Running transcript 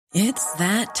It's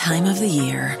that time of the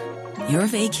year. Your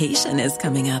vacation is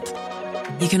coming up.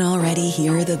 You can already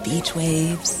hear the beach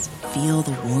waves, feel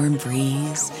the warm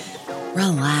breeze,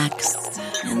 relax,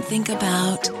 and think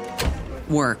about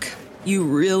work. You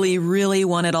really, really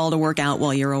want it all to work out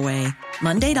while you're away.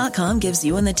 Monday.com gives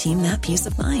you and the team that peace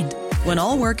of mind. When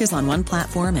all work is on one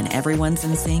platform and everyone's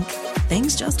in sync,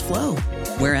 things just flow.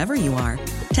 Wherever you are,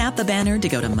 tap the banner to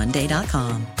go to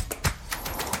Monday.com.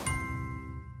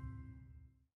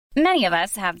 Many of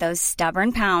us have those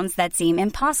stubborn pounds that seem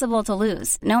impossible to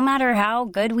lose, no matter how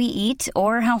good we eat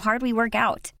or how hard we work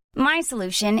out. My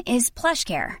solution is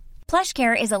PlushCare.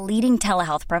 PlushCare is a leading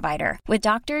telehealth provider with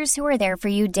doctors who are there for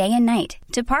you day and night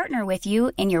to partner with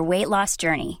you in your weight loss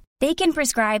journey. They can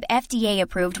prescribe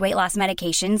FDA-approved weight loss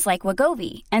medications like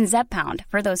Wegovy and Zepbound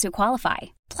for those who qualify.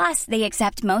 Plus, they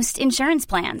accept most insurance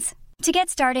plans. To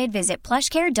get started, visit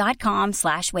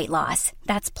plushcare.com/weightloss.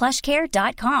 That's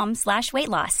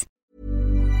plushcare.com/weightloss.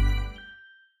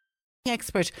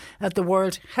 Expert at the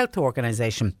World Health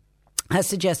Organization has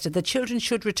suggested that children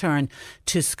should return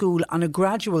to school on a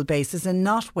gradual basis and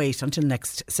not wait until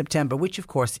next September, which of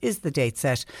course is the date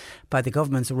set by the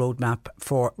government's roadmap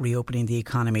for reopening the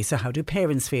economy. So how do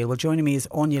parents feel? Well, joining me is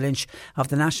Anya Lynch of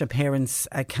the National Parents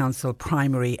Council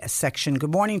Primary Section.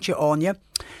 Good morning to you, Anya.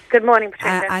 Good morning,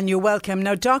 Patricia. And you're welcome.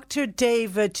 Now, Dr.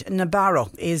 David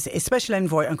Nabarro is a special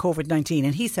envoy on COVID-19,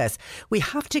 and he says we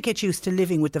have to get used to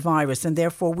living with the virus, and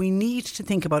therefore we need to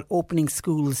think about opening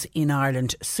schools in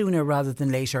Ireland sooner rather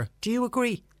than later. Do you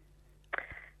agree?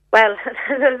 Well,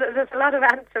 there's a lot of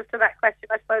answers to that question,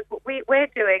 I suppose. What we're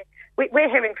hearing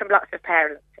from lots of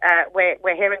parents.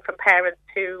 We're hearing from parents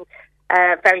who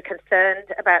are very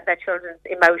concerned about their children's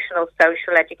emotional,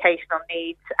 social, educational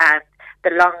needs and the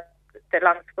long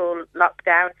school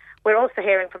lockdown. We're also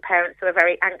hearing from parents who are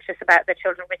very anxious about their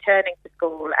children returning to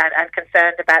school and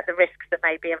concerned about the risks that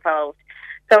may be involved.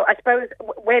 So I suppose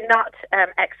we're not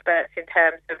experts in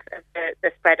terms of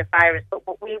the spread of virus, but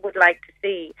what we would like to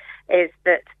see is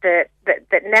that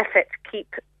NPHET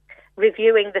keep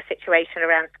reviewing the situation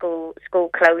around school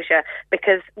closure,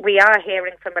 because we are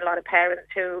hearing from a lot of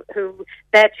parents who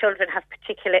their children have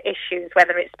particular issues,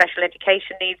 whether it's special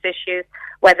education needs issues,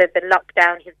 whether the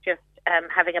lockdown is just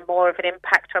having a more of an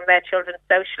impact on their children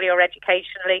socially or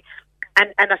educationally.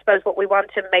 And I suppose what we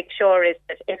want to make sure is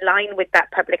that in line with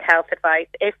that public health advice,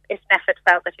 if NPHET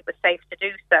felt that it was safe to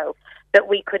do so, that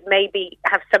we could maybe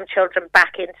have some children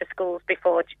back into schools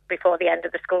before the end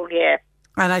of the school year.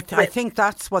 And I think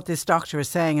that's what this doctor is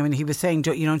saying. I mean, he was saying,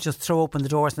 you don't just throw open the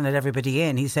doors and let everybody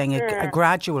in. He's saying a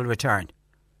gradual return.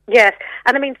 Yes.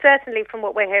 And I mean, certainly from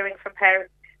what we're hearing from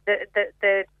parents,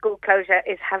 the school closure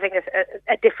is having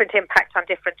a different impact on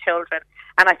different children.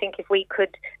 And I think if we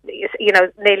could,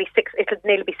 it'll nearly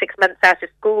be 6 months out of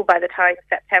school by the time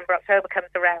September, October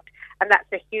comes around. And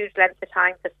that's a huge length of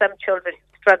time for some children who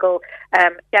struggle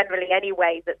generally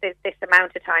anyway, that there's this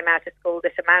amount of time out of school,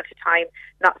 this amount of time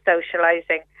not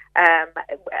socialising and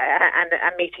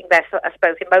meeting their, I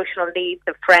suppose, emotional needs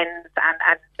of friends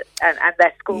and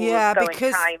their school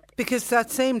going time. Because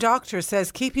that same doctor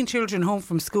says keeping children home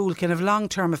from school can have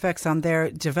long-term effects on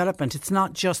their development. It's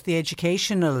not just the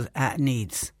educational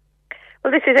needs.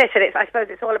 Well, this is it. And I suppose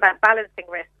it's all about balancing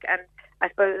risk, and I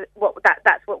suppose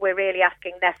that's what we're really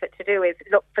asking NPHET to do, is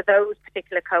look for those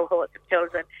particular cohorts of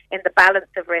children in the balance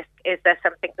of risk. Is there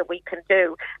something that we can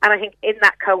do? And I think in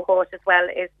that cohort as well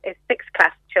is sixth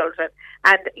class children.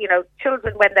 And,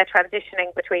 children, when they're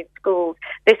transitioning between schools,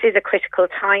 this is a critical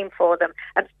time for them.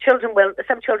 And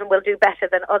some children will do better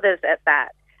than others at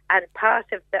that. And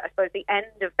part of the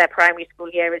end of their primary school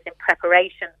year is in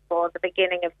preparation for the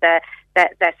beginning of their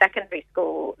secondary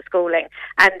schooling.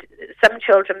 And some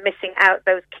children missing out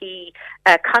those key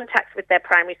contacts with their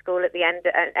primary school at the end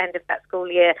of that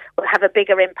school year will have a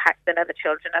bigger impact than other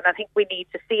children. And I think we need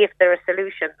to see if there are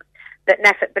solutions that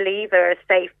NPHET believe are a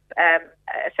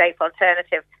safe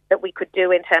alternative that we could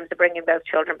do in terms of bringing those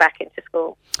children back into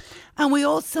school. And we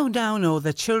also now know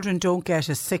that children don't get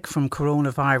as sick from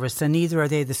coronavirus, and neither are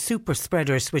they the super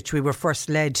spreaders, which we were first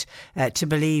led to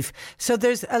believe. So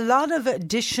there's a lot of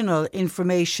additional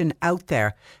information out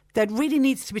there that really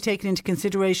needs to be taken into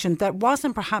consideration that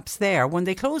wasn't perhaps there when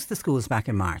they closed the schools back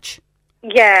in March.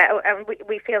 Yeah, and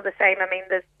we feel the same. I mean,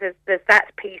 there's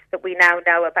that piece that we now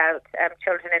know about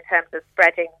children in terms of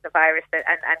spreading the virus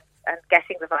and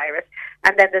getting the virus.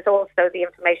 And then there's also the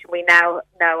information we now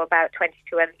know about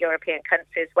 22 other European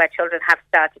countries where children have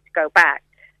started to go back.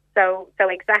 So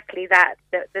exactly that.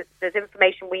 There's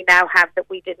information we now have that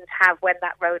we didn't have when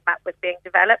that roadmap was being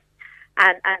developed.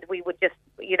 And we would just,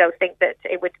 think that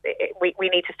we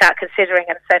need to start considering,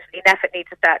 and certainly NPHET need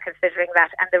to start considering that,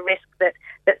 and the risk that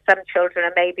children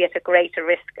are maybe at a greater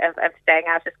risk of staying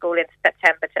out of school in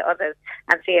September to others,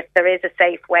 and see if there is a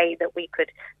safe way that we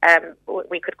could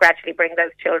gradually bring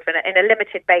those children in a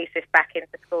limited basis back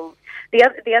into schools. The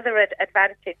other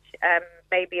advantage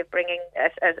maybe of bringing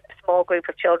a small group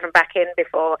of children back in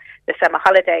before the summer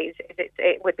holidays is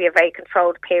it would be a very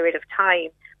controlled period of time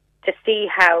to see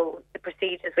how the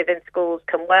procedures within schools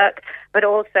can work, but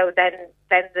also then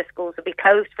the schools will be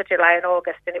closed for July and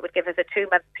August, and it would give us a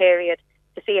 2-month period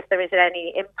to see if there is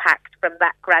any impact from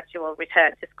that gradual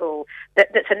return to school.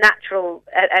 That's a natural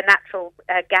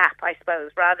gap, I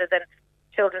suppose, rather than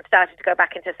children starting to go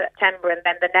back into September and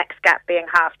then the next gap being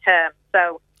half term.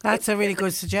 So that's a really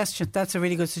good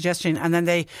suggestion. And then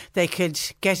they could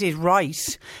get it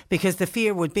right, because the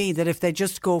fear would be that if they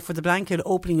just go for the blanket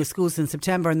opening of schools in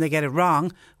September and they get it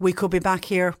wrong, we could be back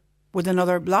here with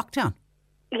another lockdown.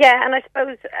 Yeah, and I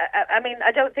suppose,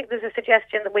 I don't think there's a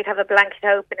suggestion that we'd have a blanket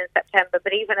open in September,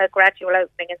 but even a gradual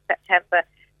opening in September,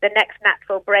 the next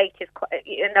natural break is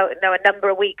a number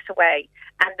of weeks away,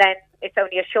 and then it's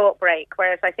only a short break.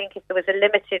 Whereas I think if there was a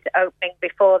limited opening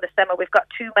before the summer, we've got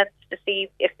 2 months to see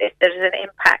if there's an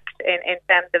impact in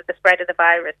terms of the spread of the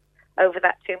virus over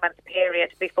that 2-month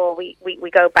period before we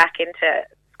go back into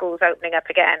schools opening up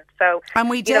again. So, and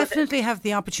we definitely have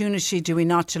the opportunity, do we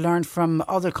not, to learn from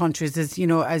other countries.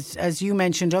 As you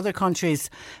mentioned, other countries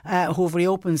who have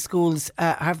reopened schools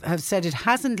have said it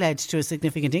hasn't led to a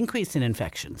significant increase in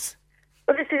infections.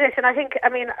 Well, this is it, and I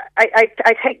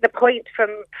take the point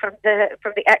from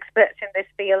the experts in this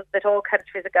field that all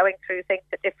countries are going through things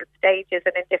at different stages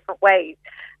and in different ways.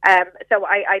 So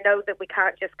I know that we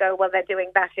can't just go, well, they're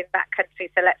doing that in that country,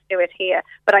 so let's do it here.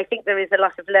 But I think there is a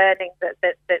lot of learning that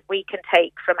we can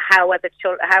take from how other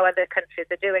countries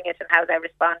are doing it and how they're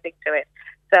responding to it.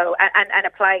 So and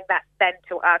applying that then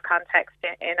to our context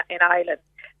in Ireland.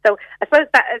 So I suppose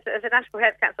that as a National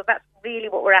Health Council, that's really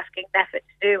what we're asking NPHET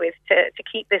to do, is to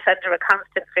keep this under a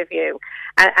constant review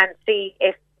and see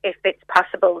if it's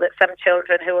possible that some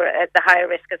children who are at the higher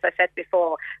risk, as I said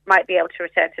before, might be able to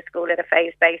return to school in a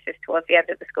phased basis towards the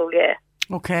end of the school year.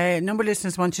 OK, a number of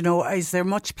listeners want to know, is there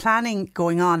much planning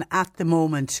going on at the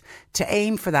moment to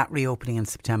aim for that reopening in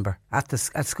September at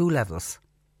school levels?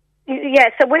 Yeah,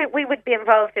 so we would be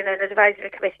involved in an advisory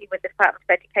committee with the Department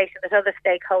of Education, that other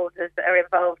stakeholders are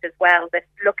involved as well, that's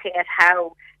looking at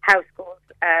how schools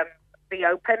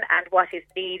reopen and what is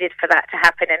needed for that to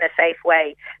happen in a safe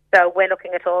way. So we're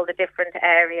looking at all the different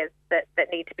areas that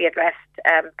need to be addressed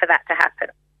for that to happen.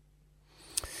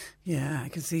 Yeah, I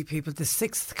can see people, the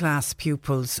 6th class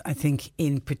pupils, I think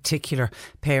in particular,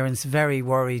 parents very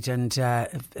worried and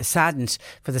saddened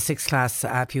for the 6th class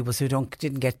pupils who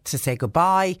didn't get to say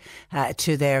goodbye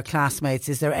to their classmates.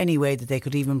 Is there any way that they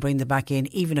could even bring them back in,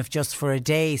 even if just for a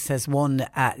day, says one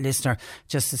listener,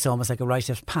 just it's almost like a rite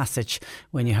of passage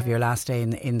when you have your last day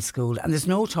in school. And there's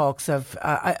no talks of,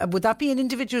 would that be an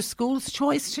individual school's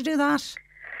choice to do that?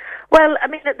 Well,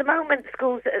 at the moment,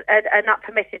 schools are not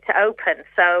permitted to open,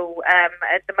 so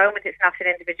at the moment it's not an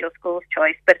individual school's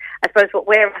choice. But I suppose what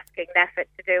we're asking NPHET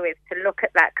to do is to look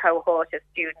at that cohort of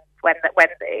students when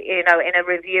in a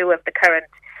review of the current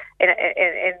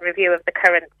in review of the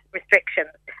current restrictions,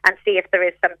 and see if there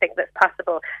is something that's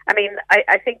possible.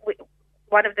 I think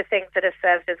one of the things that has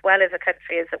served as well as a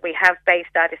country is that we have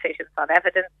based our decisions on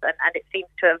evidence, and it seems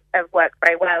to have worked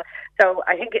very well. So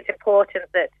I think it's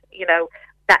important that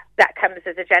that comes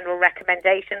as a general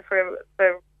recommendation for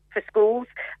schools,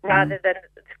 rather than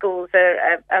schools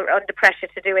are under pressure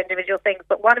to do individual things.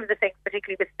 But one of the things,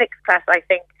 particularly with 6th class, I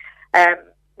think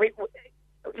we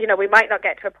might not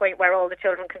get to a point where all the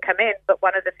children can come in, but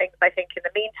one of the things I think in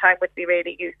the meantime would be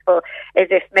really useful is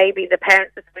if maybe the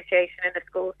Parents Association in the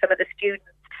school, some of the students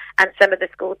and some of the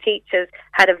school teachers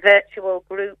had a virtual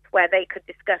group where they could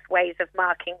discuss ways of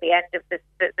marking the end of the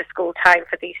school time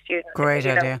for these students. Great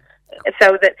idea.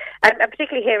 So that, and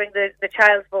particularly hearing the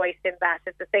child's voice in that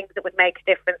is the things that would make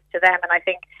a difference to them. And I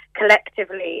think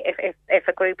collectively, if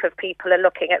a group of people are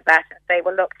looking at that and say,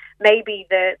 well, look, maybe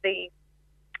the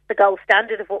gold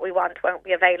standard of what we want won't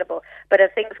be available, but are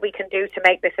things we can do to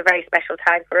make this a very special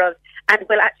time for us, and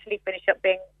will actually finish up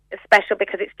being special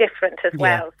because it's different as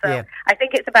well. So I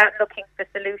think it's about looking for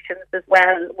solutions as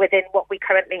well within what we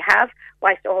currently have,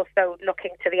 whilst also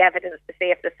looking to the evidence to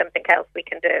see if there's something else we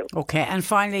can do. Okay, and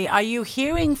finally, are you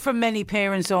hearing from many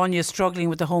parents, Anya, struggling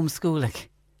with the homeschooling?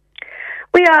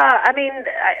 We are. I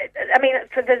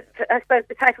suppose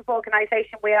the type of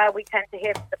organisation we are, we tend to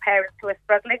hear from the parents who are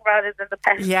struggling rather than the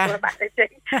parents who are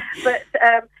managing.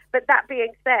 But that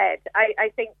being said, I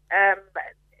think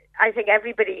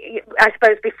everybody, I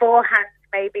suppose beforehand,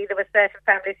 maybe there were certain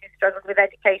families who struggled with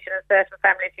education and certain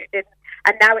families who didn't.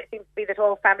 And now it seems to be that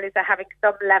all families are having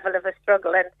some level of a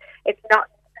struggle, and it's not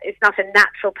a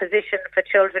natural position for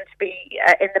children to be,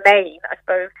 in the main, I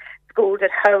suppose, schooled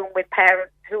at home with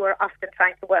parents who are often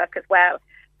trying to work as well.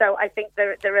 So I think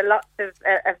there are lots of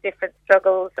different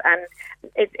struggles, and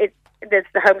there's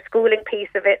the homeschooling piece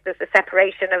of it. There's the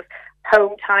separation of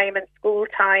home time and school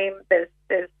time. There's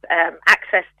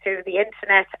access to the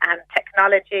internet and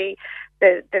technology.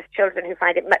 There's children who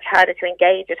find it much harder to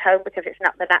engage at home because it's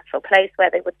not the natural place where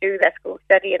they would do their school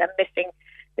study, and are missing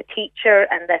the teacher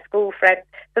and their school friends.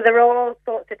 So there are all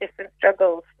sorts of different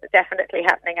struggles definitely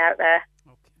happening out there.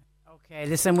 Okay,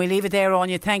 listen, we leave it there,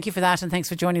 Anya. Thank you for that, and thanks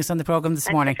for joining us on the programme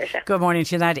this morning. Patricia. Good morning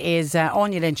to you. That is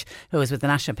Anya Lynch, who is with the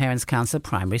National Parents Council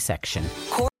Primary Section.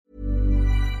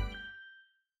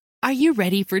 Are you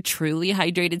ready for truly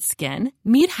hydrated skin?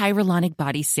 Meet Hyaluronic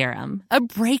Body Serum, a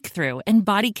breakthrough in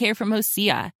body care from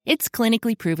Osea. It's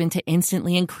clinically proven to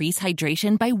instantly increase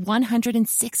hydration by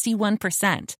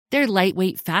 161%. Their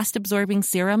lightweight, fast-absorbing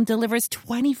serum delivers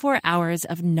 24 hours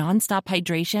of nonstop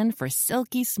hydration for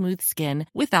silky smooth skin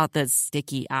without the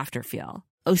sticky afterfeel.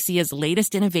 Osea's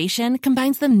latest innovation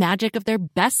combines the magic of their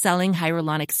best-selling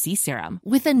Hyaluronic C Serum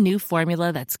with a new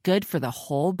formula that's good for the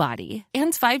whole body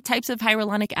and 5 types of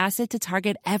hyaluronic acid to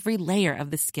target every layer of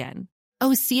the skin.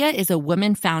 Osea is a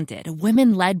women-founded,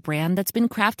 women-led brand that's been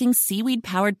crafting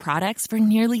seaweed-powered products for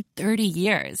nearly 30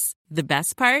 years. The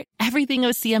best part? Everything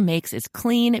Osea makes is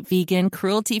clean, vegan,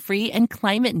 cruelty-free, and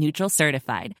climate-neutral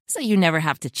certified, so you never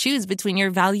have to choose between your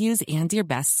values and your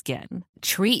best skin.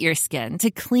 Treat your skin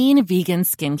to clean, vegan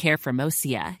skincare from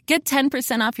Osea. Get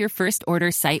 10% off your first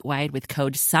order site-wide with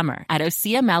code SUMMER at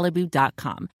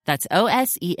OseaMalibu.com. That's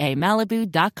OSEA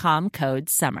Malibu.com, code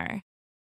SUMMER.